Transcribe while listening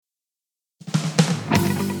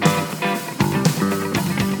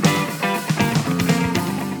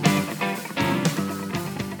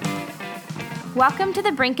Welcome to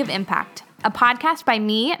The Brink of Impact, a podcast by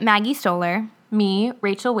me, Maggie Stoller, me,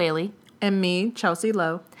 Rachel Whaley, and me, Chelsea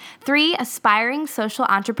Lowe. Three aspiring social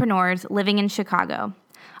entrepreneurs living in Chicago.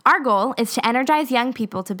 Our goal is to energize young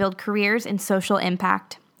people to build careers in social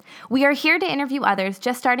impact. We are here to interview others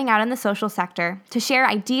just starting out in the social sector to share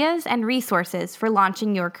ideas and resources for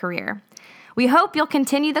launching your career. We hope you'll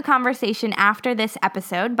continue the conversation after this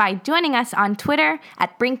episode by joining us on Twitter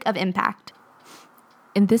at Brink of Impact.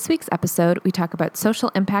 In this week's episode, we talk about social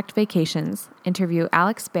impact vacations, interview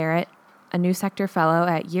Alex Barrett, a new sector fellow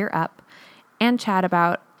at Year Up, and chat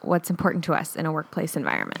about what's important to us in a workplace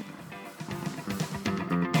environment.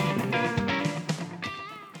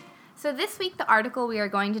 So this week, the article we are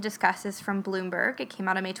going to discuss is from Bloomberg. It came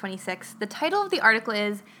out on May 26th. The title of the article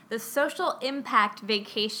is "The Social Impact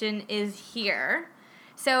Vacation is Here."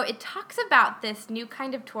 So it talks about this new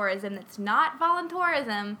kind of tourism that's not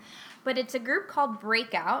voluntourism, but it's a group called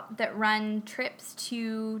Breakout that run trips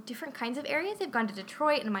to different kinds of areas. They've gone to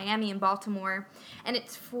Detroit and Miami and Baltimore, and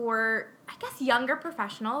it's for, I guess, younger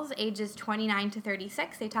professionals, ages 29 to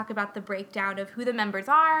 36. They talk about the breakdown of who the members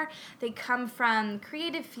are. They come from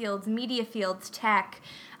creative fields, media fields, tech.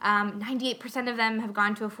 98% of them have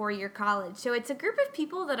gone to a 4-year college. So it's a group of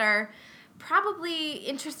people that are probably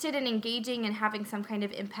interested in engaging and having some kind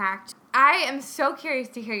of impact. I am so curious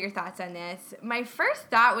to hear your thoughts on this. My first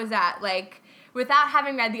thought was that, without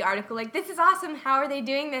having read the article, this is awesome, how are they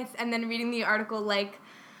doing this? And then reading the article,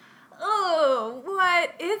 oh,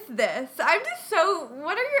 what is this?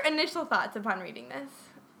 What are your initial thoughts upon reading this?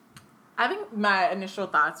 I think my initial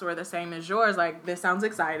thoughts were the same as yours. This sounds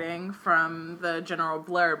exciting from the general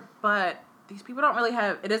blurb, but these people don't really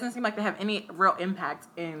it doesn't seem like they have any real impact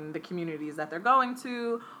in the communities that they're going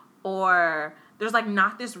to, or there's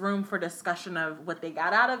not this room for discussion of what they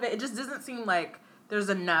got out of it. It just doesn't seem like there's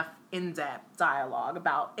enough in-depth dialogue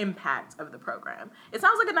about impact of the program. It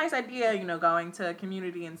sounds like a nice idea, going to a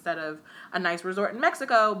community instead of a nice resort in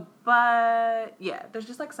Mexico, but yeah, there's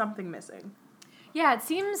just something missing. Yeah,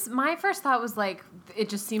 my first thought was it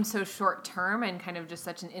just seems so short term and kind of just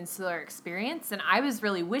such an insular experience. And I was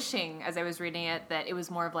really wishing, as I was reading it, that it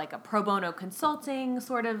was more of a pro bono consulting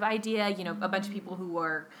sort of idea. A bunch of people who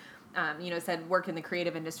were, said work in the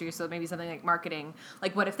creative industry, so maybe something like marketing.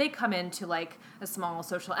 What if they come into a small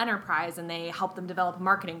social enterprise and they help them develop a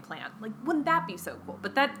marketing plan? Wouldn't that be so cool?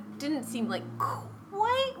 But that didn't seem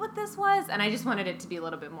quite what this was, and I just wanted it to be a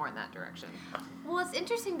little bit more in that direction. Well, it's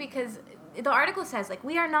interesting because the article says,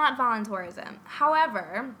 we are not voluntourism.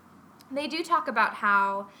 However, they do talk about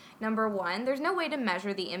how, number one, there's no way to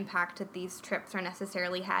measure the impact that these trips are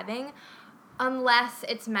necessarily having unless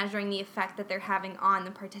it's measuring the effect that they're having on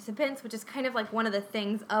the participants, which is kind of one of the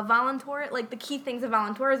things of the key things of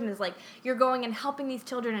voluntourism is you're going and helping these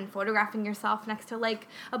children and photographing yourself next to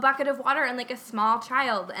a bucket of water and a small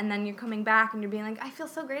child, and then you're coming back and you're being I feel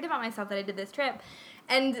so great about myself that I did this trip.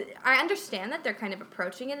 And I understand that they're kind of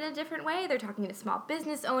approaching it in a different way. They're talking to small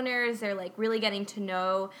business owners. They're really getting to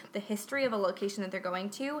know the history of a location that they're going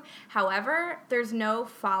to. However, there's no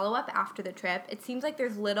follow-up after the trip. It seems like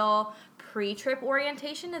there's little pre-trip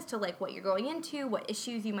orientation as to what you're going into, what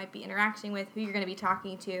issues you might be interacting with, who you're going to be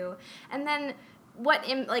talking to, and then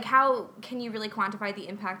how can you really quantify the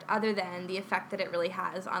impact other than the effect that it really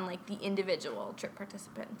has on the individual trip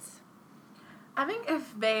participants? I think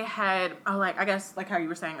if they had, I guess, how you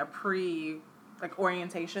were saying, a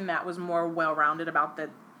orientation that was more well-rounded about the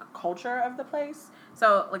culture of the place.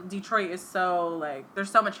 So, Detroit is so, there's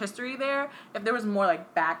so much history there. If there was more,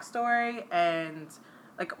 backstory and,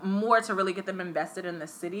 more to really get them invested in the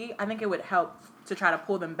city, I think it would help to try to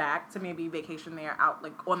pull them back to maybe vacation there out,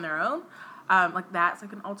 on their own. That's,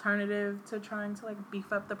 an alternative to trying to,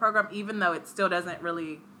 beef up the program, even though it still doesn't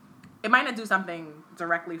really... It might not do something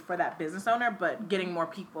directly for that business owner, but getting more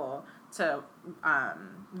people to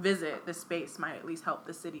visit the space might at least help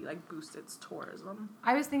the city boost its tourism.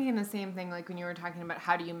 I was thinking the same thing when you were talking about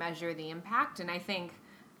how do you measure the impact, and I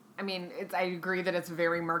agree that it's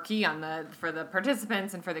very murky for the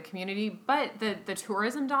participants and for the community, but the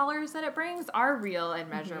tourism dollars that it brings are real and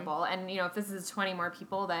measurable. Mm-hmm. And if this is 20 more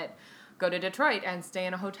people that go to Detroit and stay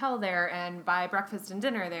in a hotel there and buy breakfast and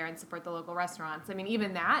dinner there and support the local restaurants.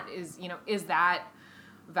 Even that is that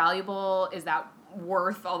valuable? Is that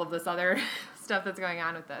worth all of this other stuff that's going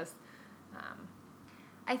on with this?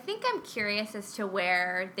 I think I'm curious as to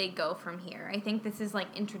where they go from here. I think this is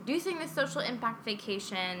introducing the social impact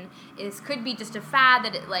vacation. Could be just a fad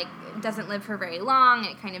that it doesn't live for very long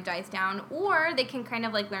and it kind of dies down, or they can kind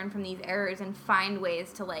of learn from these errors and find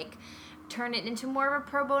ways to turn it into more of a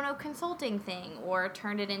pro bono consulting thing, or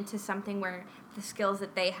turn it into something where the skills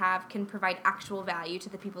that they have can provide actual value to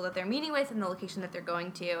the people that they're meeting with and the location that they're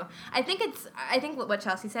going to. I think what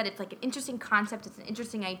Chelsea said, it's like an interesting concept, it's an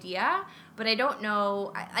interesting idea, but I don't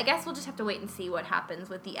know, I guess we'll just have to wait and see what happens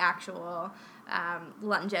with the actual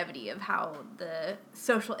longevity of how the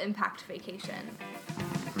social impact vacation.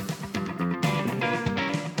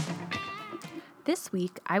 This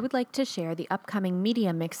week, I would like to share the upcoming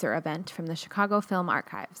Media Mixer event from the Chicago Film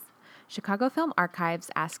Archives. Chicago Film Archives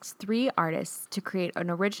asks 3 artists to create an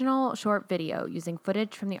original short video using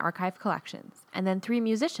footage from the archive collections, and then 3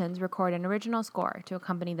 musicians record an original score to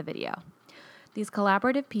accompany the video. These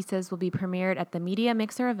collaborative pieces will be premiered at the Media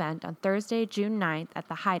Mixer event on Thursday, June 9th at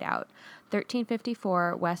the Hideout,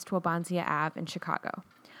 1354 West Wabansia Ave in Chicago.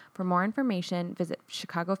 For more information, visit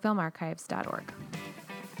chicagofilmarchives.org.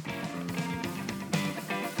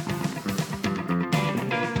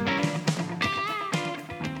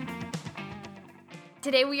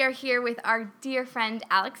 Today we are here with our dear friend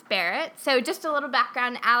Alex Barrett. So just a little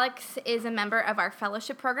background, Alex is a member of our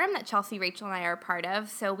fellowship program that Chelsea, Rachel, and I are a part of.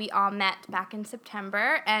 So we all met back in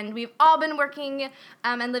September, and we've all been working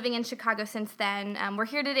and living in Chicago since then. We're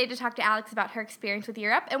here today to talk to Alex about her experience with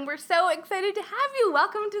Europe, and we're so excited to have you.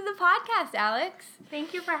 Welcome to the podcast, Alex.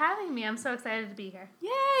 Thank you for having me. I'm so excited to be here.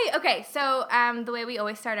 Yay! Okay, so the way we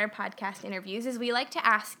always start our podcast interviews is we like to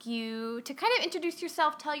ask you to kind of introduce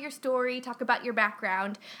yourself, tell your story, talk about your background.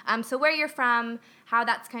 So where you're from, how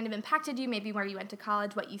that's kind of impacted you, maybe where you went to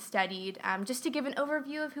college, what you studied, just to give an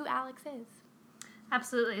overview of who Alex is.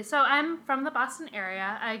 Absolutely. So I'm from the Boston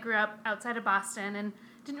area. I grew up outside of Boston and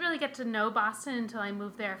didn't really get to know Boston until I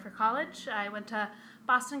moved there for college. I went to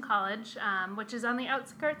Boston College, which is on the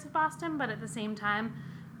outskirts of Boston, but at the same time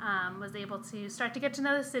was able to start to get to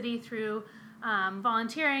know the city through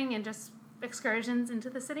volunteering and just excursions into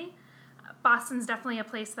the city. Boston's definitely a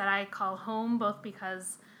place that I call home, both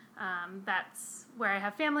because that's where I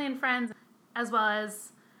have family and friends, as well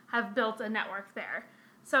as have built a network there.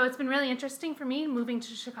 So it's been really interesting for me moving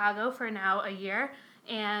to Chicago for now a year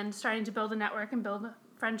and starting to build a network and build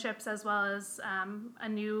friendships, as well as a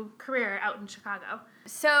new career out in Chicago.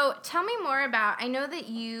 So tell me more about, I know that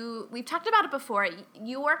we've talked about it before,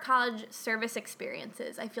 your college service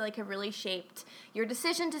experiences I feel like have really shaped your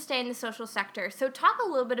decision to stay in the social sector. So talk a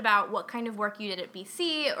little bit about what kind of work you did at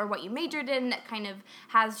BC or what you majored in that kind of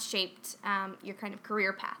has shaped your kind of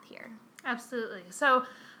career path here. Absolutely. So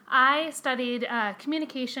I studied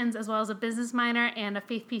communications as well as a business minor and a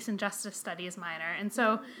faith, peace, and justice studies minor. And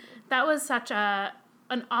so that was such an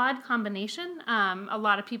odd combination. A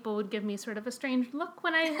lot of people would give me sort of a strange look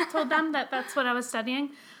when I told them that that's what I was studying.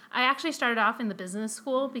 I actually started off in the business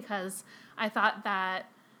school because I thought that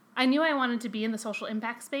I knew I wanted to be in the social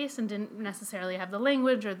impact space and didn't necessarily have the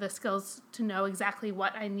language or the skills to know exactly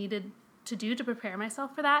what I needed to do to prepare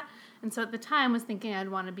myself for that. And so at the time was thinking I'd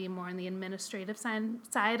want to be more on the administrative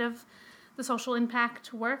side of the social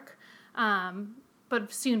impact work.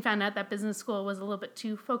 But soon found out that business school was a little bit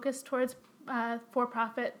too focused towards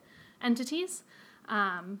for-profit entities,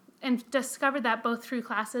 and discovered that both through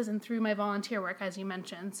classes and through my volunteer work, as you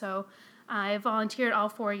mentioned. So I volunteered all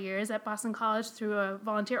 4 years at Boston College through a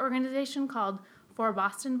volunteer organization called For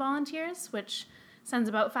Boston Volunteers, which sends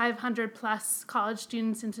about 500 plus college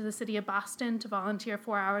students into the city of Boston to volunteer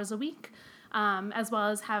 4 hours a week, as well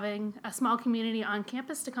as having a small community on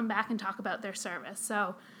campus to come back and talk about their service.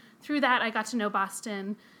 So through that, I got to know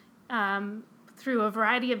Boston through a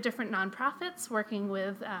variety of different nonprofits, working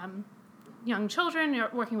with young children,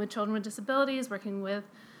 working with children with disabilities, working with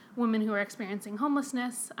women who are experiencing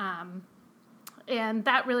homelessness. And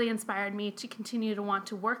that really inspired me to continue to want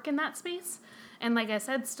to work in that space. And like I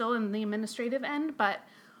said, still in the administrative end, but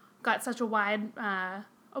got such a wide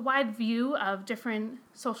view of different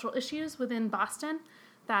social issues within Boston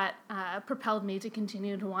that propelled me to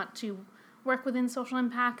continue to want to work within social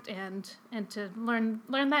impact and to learn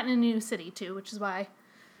that in a new city too, which is why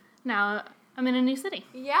now I'm in a new city.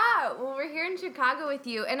 Yeah, well, we're here in Chicago with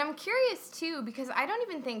you, and I'm curious too, because I don't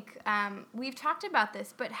even think we've talked about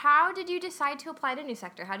this, but how did you decide to apply to New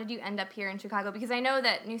Sector? How did you end up here in Chicago? Because I know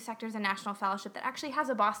that New Sector is a national fellowship that actually has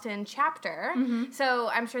a Boston chapter, so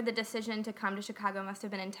I'm sure the decision to come to Chicago must have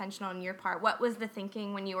been intentional on your part. What was the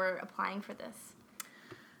thinking when you were applying for this?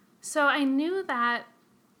 So I knew that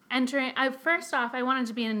first off, I wanted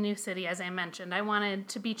to be in a new city, as I mentioned. I wanted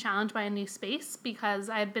to be challenged by a new space because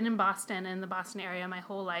I had been in Boston and the Boston area my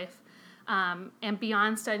whole life. And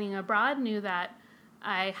beyond studying abroad, knew that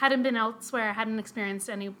I hadn't been elsewhere, I hadn't experienced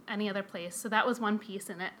any other place. So that was one piece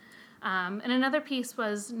in it. And another piece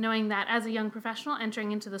was knowing that as a young professional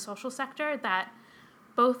entering into the social sector, that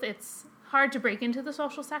both its hard to break into the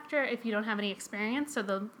social sector if you don't have any experience, so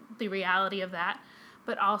the reality of that,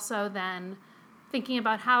 but also then thinking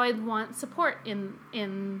about how I'd want support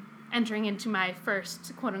in entering into my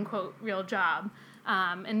first quote-unquote real job,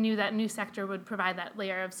 and knew that new sector would provide that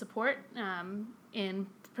layer of support in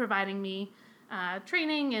providing me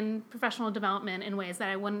training and professional development in ways that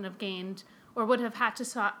I wouldn't have gained or would have had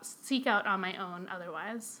to seek out on my own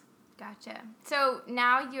otherwise. Gotcha. So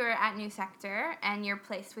now you're at New Sector and you're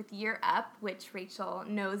placed with Year Up, which Rachel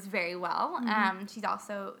knows very well. She's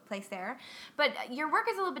also placed there. But your work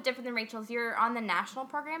is a little bit different than Rachel's. You're on the national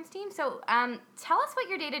programs team. So tell us what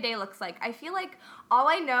your day-to-day looks like. I feel like all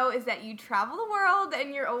I know is that you travel the world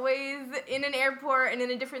and you're always in an airport and in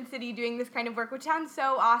a different city doing this kind of work, which sounds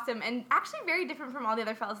so awesome and actually very different from all the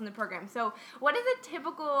other fellows in the program. So what does a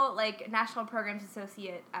typical national programs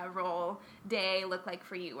associate role day look like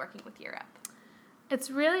for you working with Year Up? It's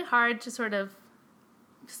really hard to sort of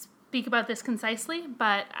speak about this concisely,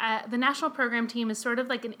 but the national program team is sort of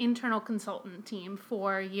like an internal consultant team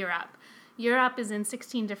for Year Up. Year Up is in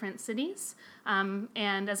 16 different cities,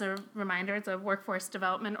 and as a reminder, it's a workforce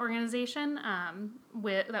development organization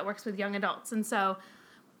that works with young adults. And so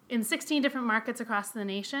in 16 different markets across the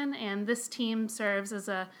nation, and this team serves as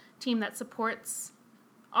a team that supports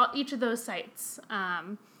each of those sites.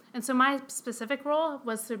 And so my specific role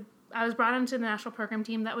was I was brought into the national program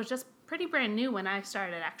team that was just pretty brand new when I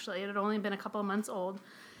started, actually. It had only been a couple of months old.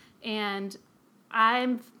 And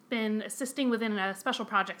I've been assisting within a special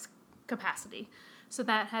projects capacity. So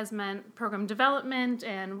that has meant program development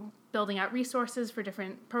and building out resources for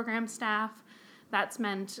different program staff. That's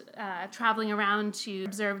meant traveling around to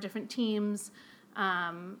observe different teams,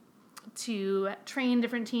 to train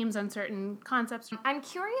different teams on certain concepts. I'm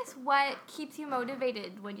curious what keeps you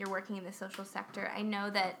motivated when you're working in the social sector. I know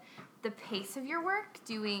that the pace of your work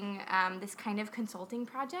doing this kind of consulting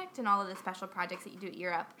project and all of the special projects that you do at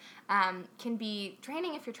Year Up can be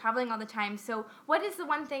draining if you're traveling all the time. So what is the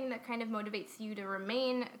one thing that kind of motivates you to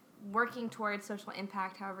remain working towards social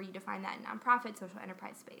impact, however you define that in nonprofit, social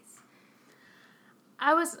enterprise space?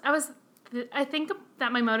 I think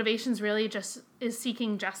that my motivations really just is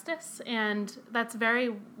seeking justice, and that's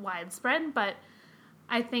very widespread, but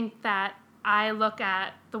I think that I look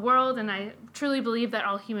at the world and I truly believe that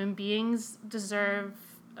all human beings deserve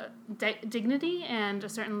dignity and a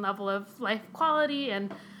certain level of life quality,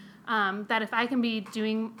 and that if I can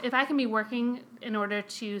be working in order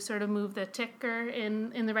to sort of move the ticker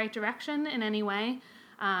in the right direction in any way,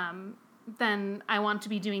 then I want to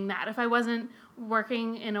be doing that. If I wasn't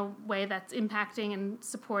working in a way that's impacting and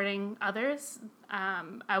supporting others,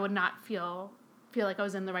 I would not feel like I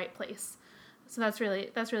was in the right place. So that's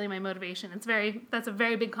really my motivation. That's a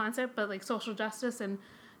very big concept, but like social justice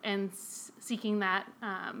and seeking that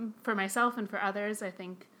for myself and for others, I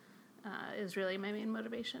think is really my main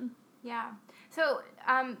motivation. Yeah. So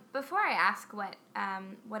before I ask what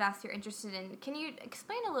else you're interested in, can you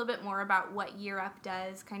explain a little bit more about what Year Up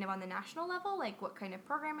does kind of on the national level, like what kind of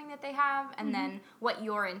programming that they have, and then what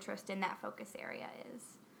your interest in that focus area is?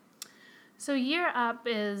 So Year Up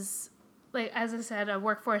is, like, as I said, a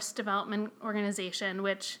workforce development organization,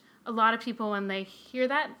 which a lot of people, when they hear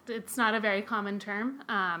that, it's not a very common term.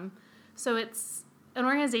 So it's an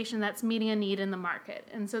organization that's meeting a need in the market.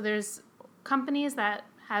 And so there's companies that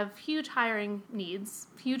have huge hiring needs,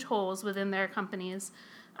 huge holes within their companies,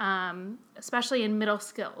 especially in middle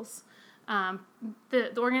skills.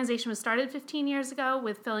 The organization was started 15 years ago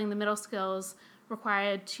with filling the middle skills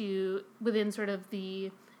required within sort of the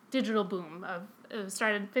digital boom. It was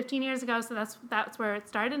started 15 years ago, so that's where it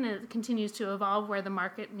started, and it continues to evolve where the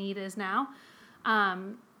market need is now.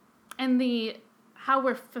 And how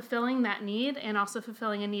we're fulfilling that need and also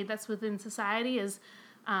fulfilling a need that's within society is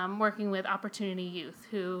working with opportunity youth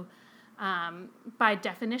who, by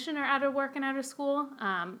definition, are out of work and out of school.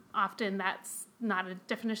 Often that's not a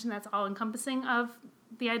definition that's all-encompassing of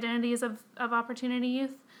the identities of opportunity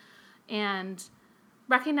youth. And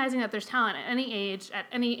recognizing that there's talent at any age,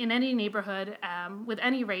 in any neighborhood, with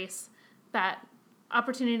any race, that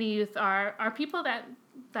opportunity youth are people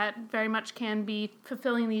that very much can be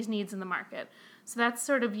fulfilling these needs in the market. So that's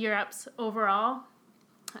sort of Year Up's overall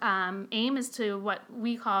aim, is to what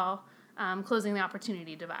we call closing the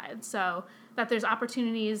opportunity divide. So that there's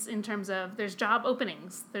opportunities in terms of there's job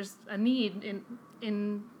openings, there's a need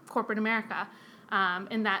in corporate America,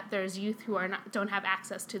 and that there's youth who don't have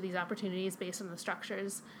access to these opportunities based on the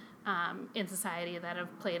structures in society that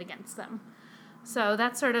have played against them. So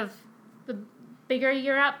that's sort of the bigger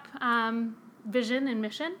Year Up vision and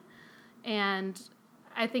mission. And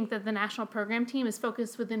I think that the national program team is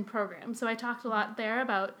focused within programs. So I talked a lot there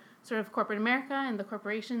about sort of corporate America and the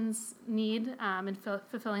corporations need and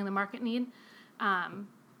fulfilling the market need.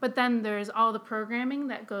 But then there's all the programming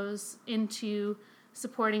that goes into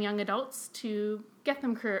supporting young adults to get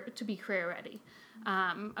them to be career ready.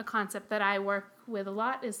 A concept that I work with a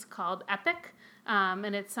lot is called EPIC,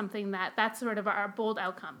 and it's something that's sort of our bold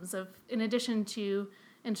outcomes of, in addition to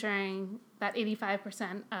ensuring that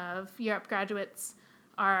 85% of Europe graduates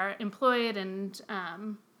are employed and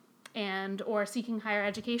or seeking higher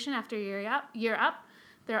education after year up.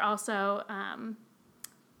 They're also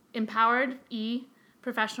empowered, E,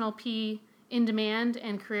 professional, P, in demand,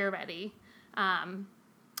 and career ready. And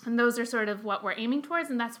those are sort of what we're aiming towards,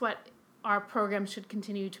 and that's what our program should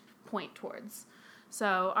continue to point towards.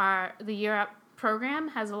 So the Year Up program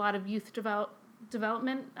has a lot of youth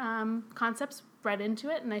development concepts bred into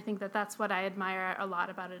it, and I think that that's what I admire a lot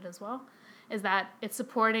about it as well, is that it's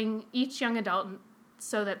supporting each young adult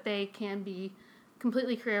so that they can be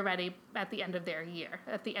completely career ready at the end of their year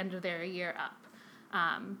up,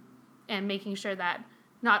 and making sure that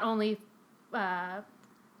not only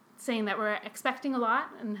saying that we're expecting a lot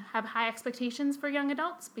and have high expectations for young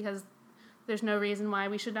adults, because there's no reason why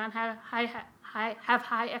we should not have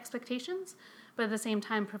high expectations, but at the same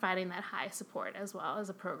time providing that high support as well as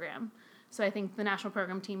a program. So I think the national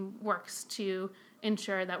program team works to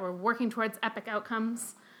ensure that we're working towards EPIC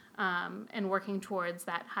outcomes and working towards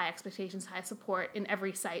that high expectations, high support in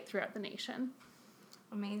every site throughout the nation.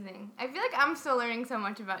 Amazing. I feel like I'm still learning so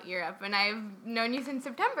much about Europe, and I've known you since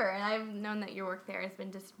September, and I've known that your work there has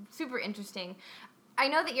been just super interesting. I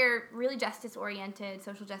know that you're really justice-oriented,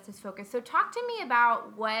 social justice-focused, so talk to me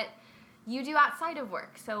about what you do outside of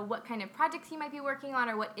work. So what kind of projects you might be working on,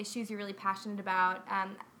 or what issues you're really passionate about.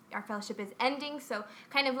 Our fellowship is ending, so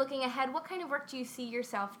kind of looking ahead, what kind of work do you see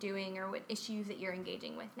yourself doing, or what issues that you're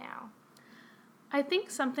engaging with now? I think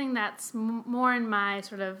something that's more in my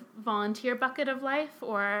sort of volunteer bucket of life,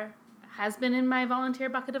 or has been in my volunteer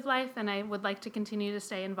bucket of life, and I would like to continue to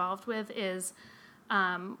stay involved with, is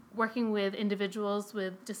working with individuals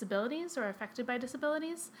with disabilities or affected by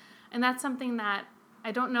disabilities. And that's something that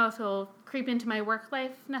I don't know if it'll creep into my work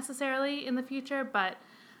life necessarily in the future, but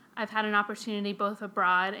I've had an opportunity both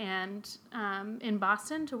abroad and in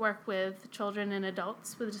Boston to work with children and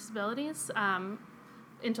adults with disabilities,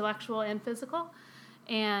 intellectual and physical.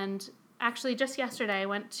 And actually just yesterday I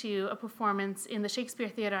went to a performance in the Shakespeare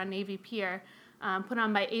Theater on Navy Pier, put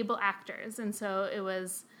on by able actors. And so it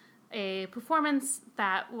was a performance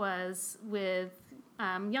that was with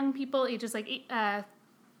young people ages like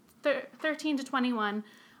 13 to 21,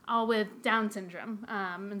 all with Down syndrome.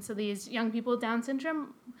 And so these young people with Down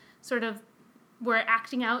syndrome sort of were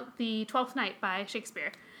acting out the 12th Night by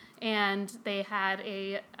Shakespeare. And they had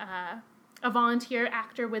a volunteer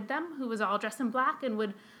actor with them who was all dressed in black and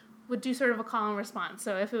would do sort of a call and response.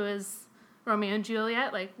 So if it was Romeo and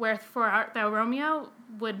Juliet, like, "Wherefore art thou, Romeo,"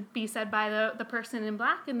 would be said by the person in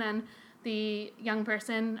black, and then the young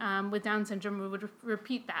person with Down syndrome would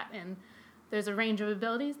repeat that. And there's a range of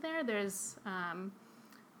abilities there. There's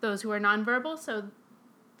those who are nonverbal, so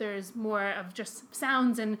there's more of just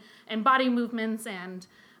sounds and body movements and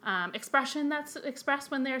expression that's expressed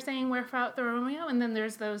when they're saying "Wherefore art thou, Romeo," and then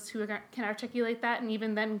there's those who can articulate that and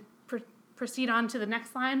even then proceed on to the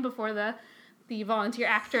next line before the volunteer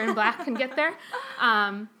actor in black can get there.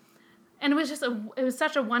 And it was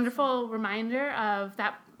such a wonderful reminder of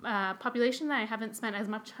that population that I haven't spent as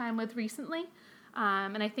much time with recently.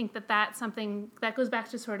 And I think that that's something that goes back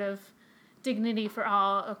to sort of dignity for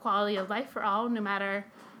all, equality of life for all, no matter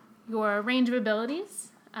your range of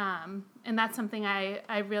abilities. And that's something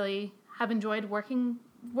I really have enjoyed working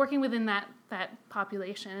within that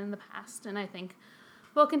population in the past. And I think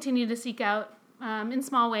we'll continue to seek out in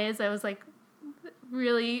small ways. I was like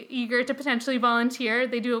really eager to potentially volunteer.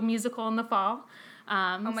 They do a musical in the fall.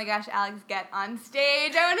 Oh my gosh, Alex, get on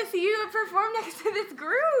stage. I want to see you perform next to this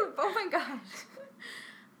group. Oh my gosh.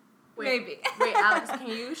 Maybe. Wait, Alex, can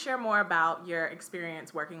you share more about your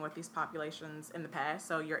experience working with these populations in the past?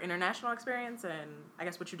 So your international experience and I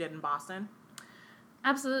guess what you did in Boston?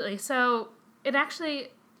 Absolutely. So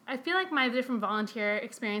I feel like my different volunteer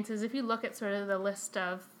experiences, if you look at sort of the list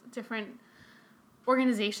of different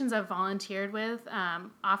organizations I've volunteered with,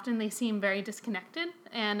 often they seem very disconnected.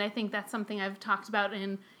 And I think that's something I've talked about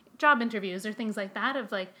in job interviews or things like that,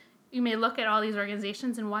 of like, you may look at all these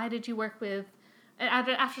organizations and why did you work with an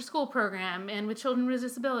after-school program and with children with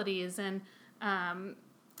disabilities and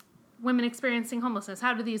women experiencing homelessness?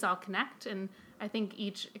 How do these all connect? And I think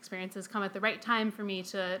each experience has come at the right time for me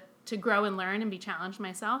to grow and learn and be challenged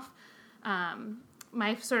myself.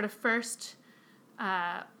 My sort of first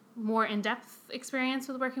more in-depth experience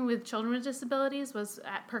with working with children with disabilities was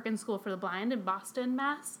at Perkins School for the Blind in Boston,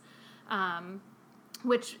 Mass,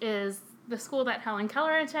 which is the school that Helen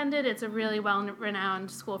Keller attended. It's a really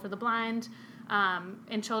well-renowned school for the blind,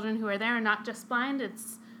 and children who are there are not just blind.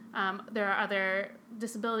 It's there are other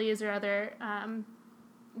disabilities or other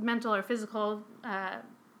mental or physical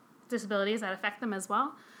disabilities that affect them as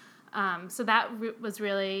well. So that was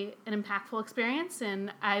really an impactful experience,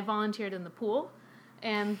 and I volunteered in the pool.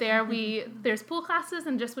 And there's pool classes,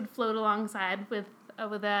 and just would float alongside with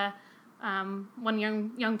a one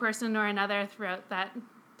young person or another throughout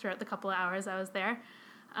the couple of hours I was there.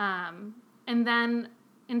 And then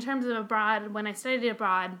in terms of abroad, when I studied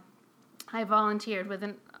abroad, I volunteered with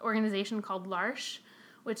an organization called L'Arche,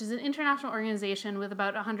 which is an international organization with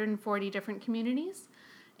about 140 different communities.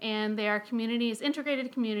 And they are communities,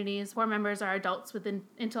 integrated communities, where members are adults with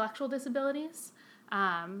intellectual disabilities.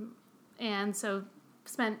 And so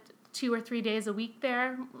spent 2 or 3 days a week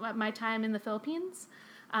there at my time in the Philippines,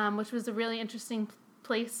 which was a really interesting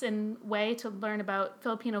place and way to learn about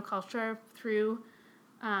Filipino culture through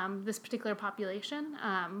this particular population,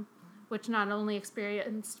 which not only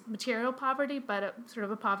experienced material poverty, but sort of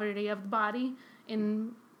a poverty of the body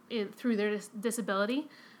through their disability.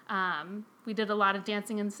 We did a lot of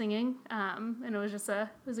dancing and singing, and it was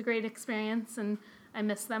a great experience, and I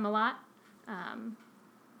miss them a lot.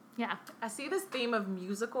 Yeah. I see this theme of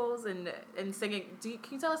musicals and singing. Can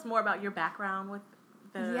you tell us more about your background with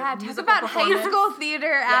the talk about high school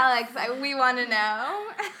theater, Alex. We want to know.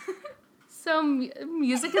 So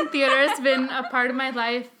music and theater has been a part of my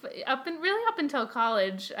life up until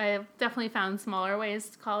college. I definitely found smaller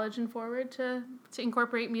ways, college and forward, to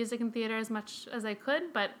incorporate music and theater as much as I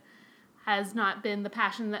could, but has not been the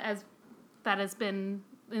passion that has been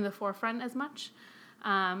in the forefront as much.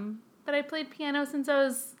 But I played piano since I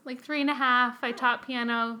was like 3.5. I taught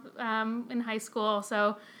piano in high school,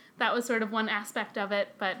 so that was sort of one aspect of it.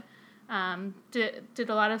 But did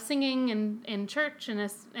a lot of singing in church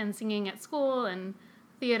and singing at school and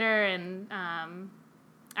theater, and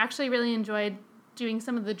actually really enjoyed doing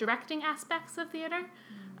some of the directing aspects of theater.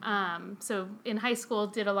 So in high school,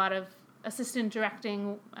 did a lot of assistant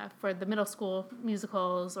directing for the middle school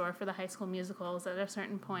musicals or for the high school musicals at a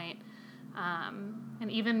certain point. And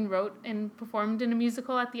even wrote and performed in a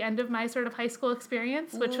musical at the end of my sort of high school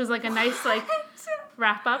experience, which was like a nice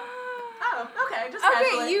wrap up. Oh, okay, just okay.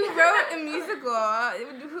 casually. You wrote a musical.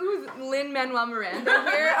 Who's Lin-Manuel Miranda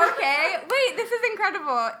here? Okay, wait, this is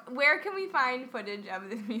incredible. Where can we find footage of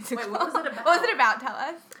this musical? Wait, what was it about? What was it about? Tell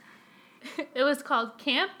us. It was called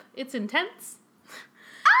Camp. It's Intense.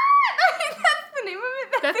 That's the name of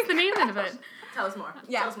it. That's the name of it. Tell us more.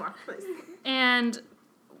 Yeah. Tell us more, please. And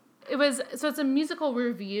it's a musical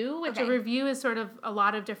review, which a review is sort of a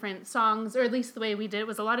lot of different songs, or at least the way we did it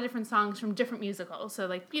was a lot of different songs from different musicals. So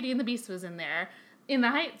like Beauty and the Beast was in there, In the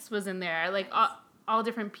Heights was in there, like all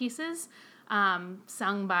different pieces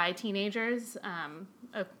sung by teenagers,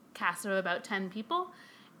 a cast of about 10 people.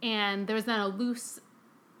 And there was then a loose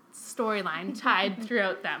storyline tied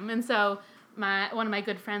throughout them. And so one of my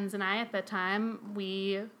good friends and I at the time,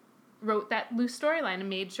 we wrote that loose storyline and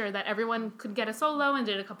made sure that everyone could get a solo and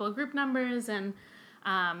did a couple of group numbers, and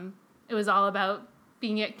it was all about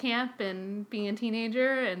being at camp and being a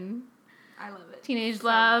teenager and I love it. Teenage so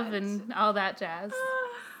love much. And all that jazz.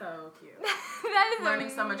 So cute. That is learning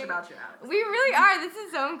so much about you, Alex. We really are. This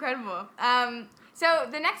is so incredible. So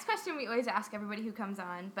the next question we always ask everybody who comes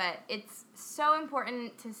on, but it's so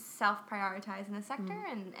important to self-prioritize in the sector,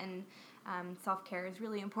 and self-care is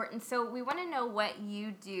really important. So we want to know what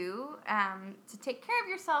you do to take care of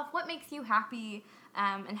yourself, what makes you happy,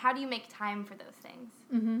 and how do you make time for those things?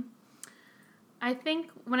 Mm-hmm. I think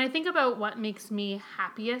when I think about what makes me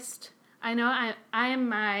happiest, I know I am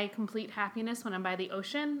my complete happiness when I'm by the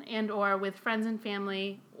ocean and or with friends and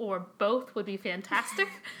family, or both would be fantastic.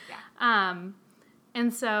 Yeah.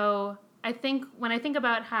 And so I think when I think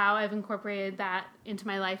about how I've incorporated that into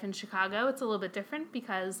my life in Chicago, it's a little bit different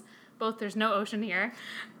because both there's no ocean here,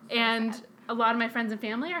 and a lot of my friends and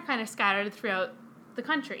family are kind of scattered throughout the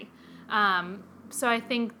country. So I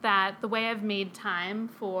think that the way I've made time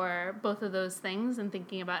for both of those things and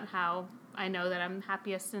thinking about how I know that I'm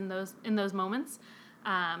happiest in those moments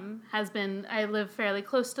has been, I live fairly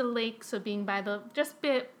close to the lake, so being by the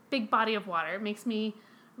big body of water makes me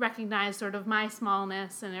recognize sort of my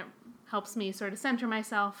smallness, and it helps me sort of center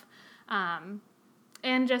myself,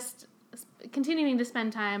 and just continuing to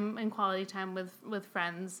spend time and quality time with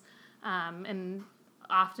friends, and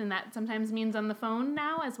often that sometimes means on the phone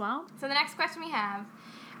now as well. So the next question we have,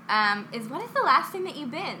 is what is the last thing that you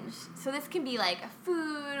binged? So this can be like a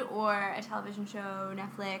food or a television show,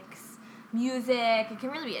 Netflix, music. It can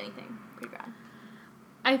really be anything. Pretty broad.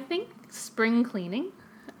 I think spring cleaning.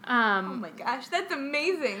 Oh my gosh, that's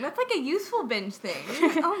amazing. That's like a useful binge thing.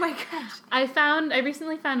 Oh my gosh. I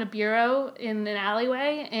recently found a bureau in an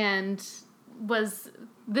alleyway and was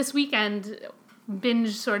this weekend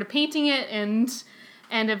binge sort of painting it and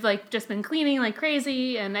have like just been cleaning like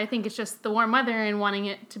crazy, and I think it's just the warm weather and wanting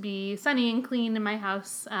it to be sunny and clean in my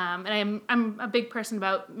house. And I'm a big person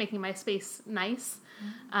about making my space nice.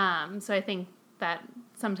 So I think that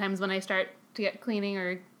sometimes when I start to get cleaning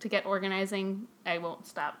or to get organizing, I won't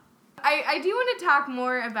stop. I do want to talk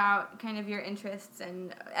more about kind of your interests,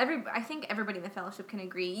 and I think everybody in the fellowship can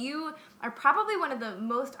agree. You are probably one of the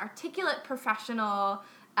most articulate professional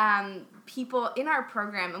people in our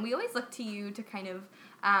program, and we always look to you to kind of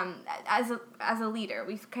as a leader.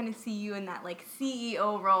 We kind of see you in that like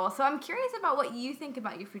CEO role. So I'm curious about what you think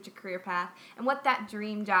about your future career path and what that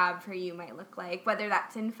dream job for you might look like, whether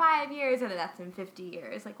that's in 5 years, whether that's in 50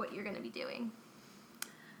 years, like what you're going to be doing.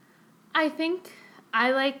 I think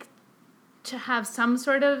I like to have some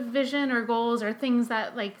sort of vision or goals or things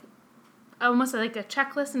that like almost like a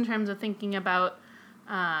checklist in terms of thinking about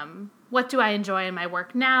what do I enjoy in my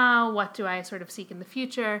work now, what do I sort of seek in the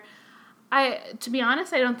future. To be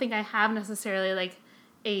honest, I don't think I have necessarily like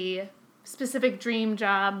a specific dream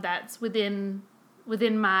job that's within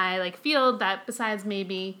my like field, that besides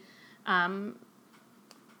maybe founding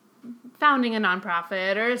a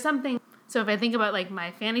nonprofit or something. So if I think about like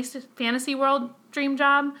my fantasy world dream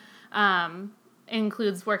job,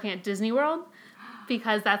 includes working at Disney World,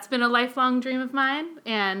 because that's been a lifelong dream of mine.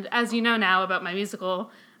 And as you know now about my musical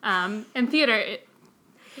and theater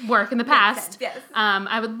work in the past, yes.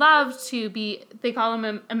 I would love to be, they call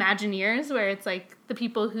them Imagineers, where it's like the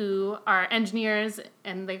people who are engineers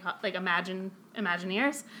and they call like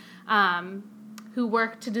Imagineers, who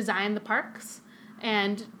work to design the parks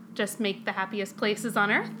and just make the happiest places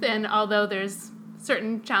on earth. And although there's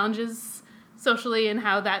certain challenges socially in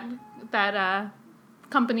how that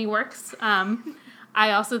company works,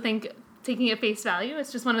 I also think taking it face value,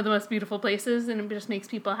 it's just one of the most beautiful places and it just makes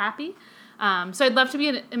people happy. So I'd love to be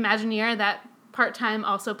an Imagineer that part-time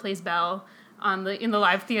also plays Belle in the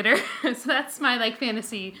live theater. So that's my like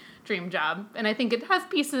fantasy dream job. And I think it has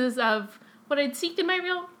pieces of what I'd seek in my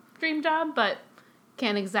real dream job, but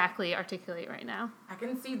can't exactly articulate right now. I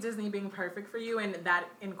can see Disney being perfect for you and that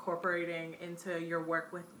incorporating into your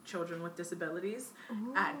work with children with disabilities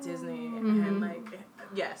at Disney. And like,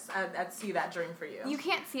 yes, I'd see that dream for you. You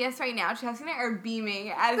can't see us right now. Chelsea and I are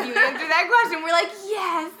beaming as you answer that question. We're like,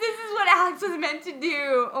 yes, this is what Alex was meant to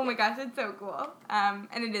do. Oh my gosh, it's so cool. And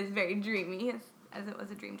it is very dreamy, as it was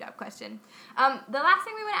a dream job question. The last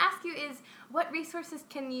thing we want to ask you is, what resources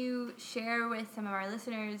can you share with some of our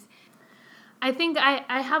listeners? I think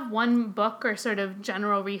I have one book or sort of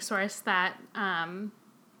general resource that I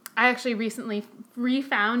actually recently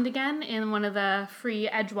refound again in one of the free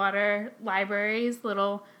Edgewater libraries,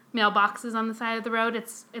 little mailboxes on the side of the road.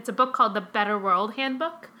 It's a book called The Better World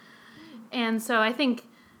Handbook. And so I think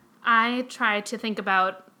I try to think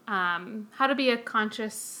about how to be a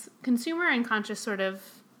conscious consumer and conscious sort of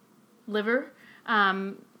liver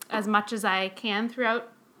as much as I can throughout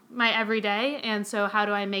my everyday, and so how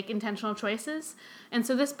do I make intentional choices? And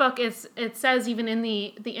so this book it says even in the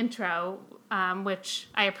intro, which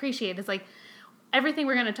I appreciate, is like everything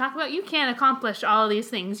we're going to talk about, you can't accomplish all of these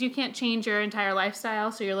things. You can't change your entire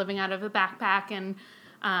lifestyle, so you're living out of a backpack and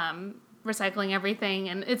recycling everything,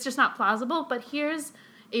 and it's just not plausible. But here's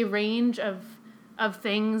a range of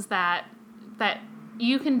things that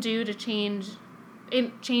you can do to change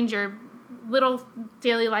your little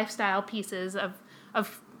daily lifestyle pieces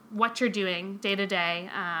of what you're doing day to day,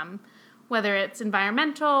 whether it's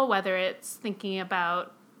environmental, whether it's thinking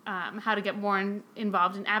about how to get more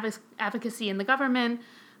involved in advocacy in the government,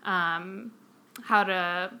 how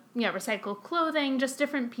to recycle clothing, just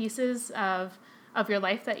different pieces of your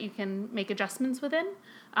life that you can make adjustments within,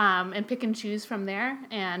 and pick and choose from there,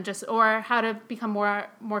 and or how to become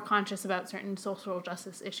more conscious about certain social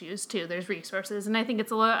justice issues too. There's resources, and I think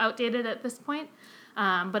it's a little outdated at this point.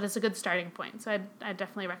 But it's a good starting point, so I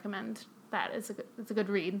definitely recommend that. It's a good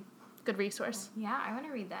read, good resource. Yeah, I want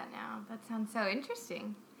to read that now. That sounds so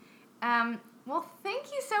interesting. Well, thank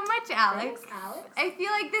you so much, Alex. Thanks, Alex. I feel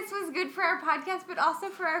like this was good for our podcast, but also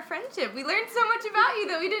for our friendship. We learned so much about you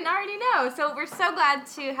that we didn't already know. So we're so glad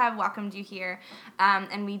to have welcomed you here,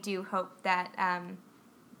 and we do hope that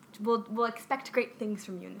we'll expect great things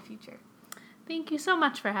from you in the future. Thank you so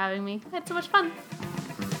much for having me. I had so much fun.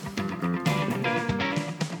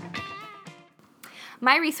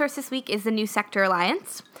 My resource this week is the New Sector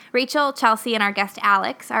Alliance. Rachel, Chelsea, and our guest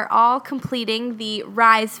Alex are all completing the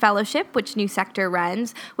RISE Fellowship, which New Sector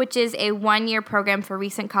runs, which is a one-year program for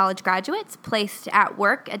recent college graduates placed at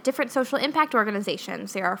work at different social impact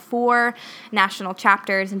organizations. There are 4 national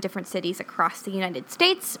chapters in different cities across the United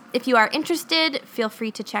States. If you are interested, feel free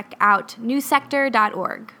to check out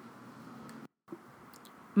newsector.org.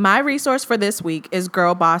 My resource for this week is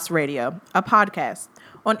Girl Boss Radio, a podcast.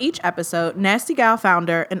 On each episode, Nasty Gal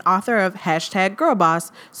founder and author of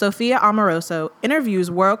 #GirlBoss, Sophia Amoroso,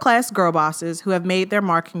 interviews world-class girl bosses who have made their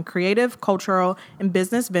mark in creative, cultural, and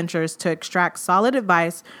business ventures to extract solid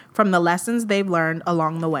advice from the lessons they've learned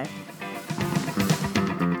along the way.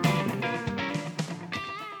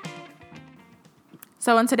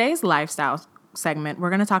 So in today's lifestyle segment, we're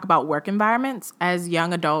going to talk about work environments. As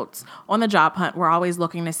young adults on the job hunt, we're always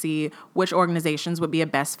looking to see which organizations would be a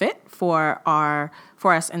best fit for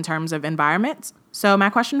us in terms of environments. So my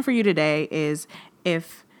question for you today is,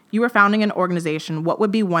 if you were founding an organization, what would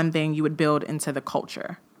be one thing you would build into the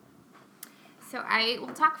culture? So I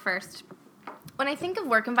will talk first. When I think of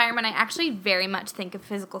work environment, I actually very much think of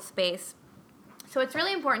physical space. So it's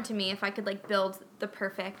really important to me if I could build the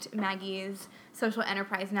perfect Maggie's social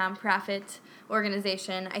enterprise nonprofit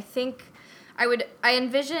organization. I think I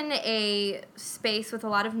envision a space with a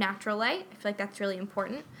lot of natural light. I feel like that's really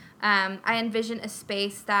important. I envision a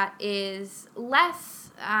space that is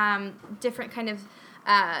less different kind of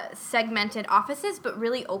segmented offices, but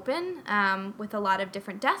really open with a lot of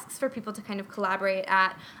different desks for people to kind of collaborate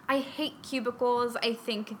at. I hate cubicles. I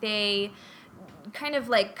think they kind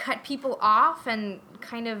of cut people off and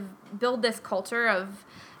kind of build this culture of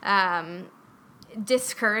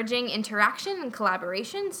discouraging interaction and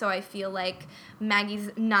collaboration. So I feel like Maggie's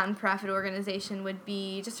nonprofit organization would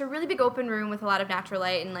be just a really big open room with a lot of natural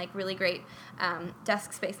light and really great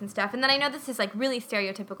desk space and stuff. And then I know this is really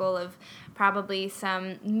stereotypical of probably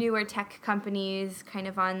some newer tech companies kind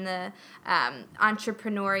of on the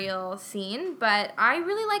entrepreneurial scene, but I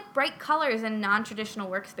really like bright colors and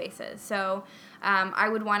non-traditional workspaces. So I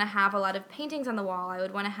would want to have a lot of paintings on the wall. I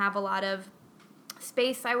would want to have a lot of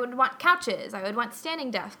space. I would want couches. I would want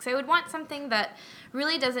standing desks. I would want something that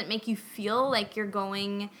really doesn't make you feel like you're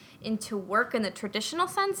going into work in the traditional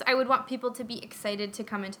sense. I would want people to be excited to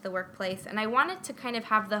come into the workplace, and I want it to kind of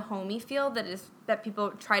have the homey feel that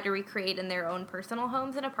people try to recreate in their own personal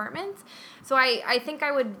homes and apartments. So I think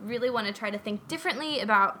I would really want to try to think differently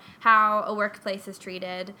about how a workplace is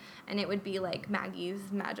treated, and it would be like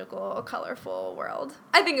Maggie's magical, colorful world.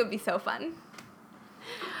 I think it would be so fun.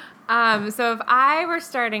 So if I were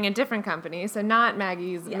starting a different company, so not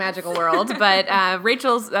Maggie's Magical World, but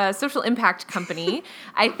Rachel's social impact company,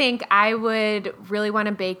 I think I would really want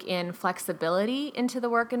to bake in flexibility into the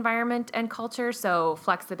work environment and culture. So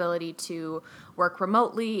flexibility to work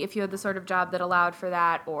remotely if you had the sort of job that allowed for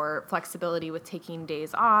that, or flexibility with taking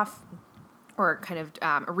days off, or kind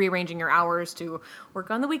of rearranging your hours to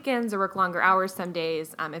work on the weekends or work longer hours some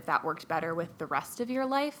days, if that worked better with the rest of your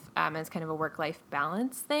life, as kind of a work-life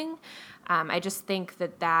balance thing. I just think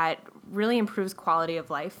that really improves quality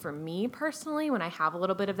of life for me personally when I have a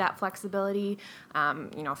little bit of that flexibility.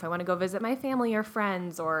 If I want to go visit my family or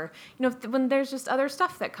friends, or, when there's just other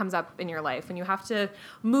stuff that comes up in your life, when you have to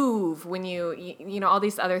move, when you all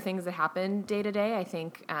these other things that happen day to day, I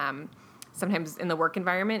think sometimes in the work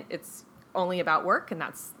environment, it's only about work, and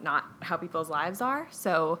that's not how people's lives are.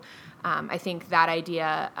 So I think that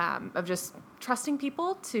idea of just trusting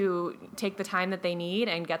people to take the time that they need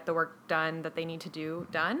and get the work done that they need to do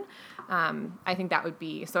done, I think that would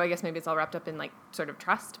be, so I guess maybe it's all wrapped up in sort of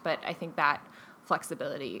trust, but I think that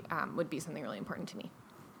flexibility would be something really important to me.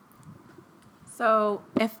 So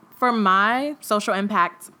if for my social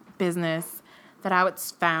impact business that I would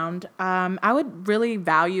found, I would really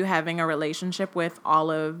value having a relationship with all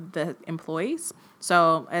of the employees.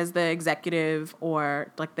 So as the executive,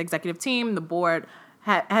 or the executive team, the board,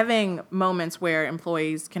 having moments where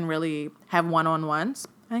employees can really have one-on-ones,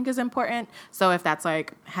 I think is important. So if that's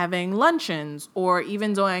having luncheons, or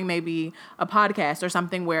even doing maybe a podcast or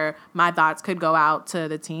something where my thoughts could go out to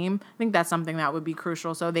the team, I think that's something that would be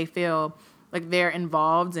crucial, so they feel like they're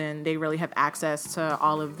involved and they really have access to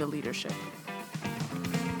all of the leadership.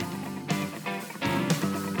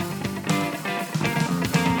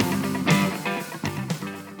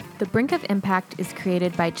 The Brink of Impact is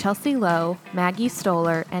created by Chelsea Lowe, Maggie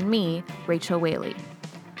Stoller, and me, Rachel Whaley.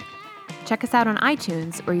 Check us out on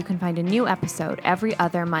iTunes, where you can find a new episode every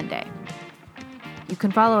other Monday. You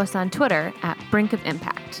can follow us on Twitter at Brink of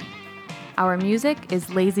Impact. Our music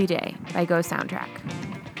is Lazy Day by Go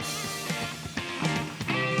Soundtrack.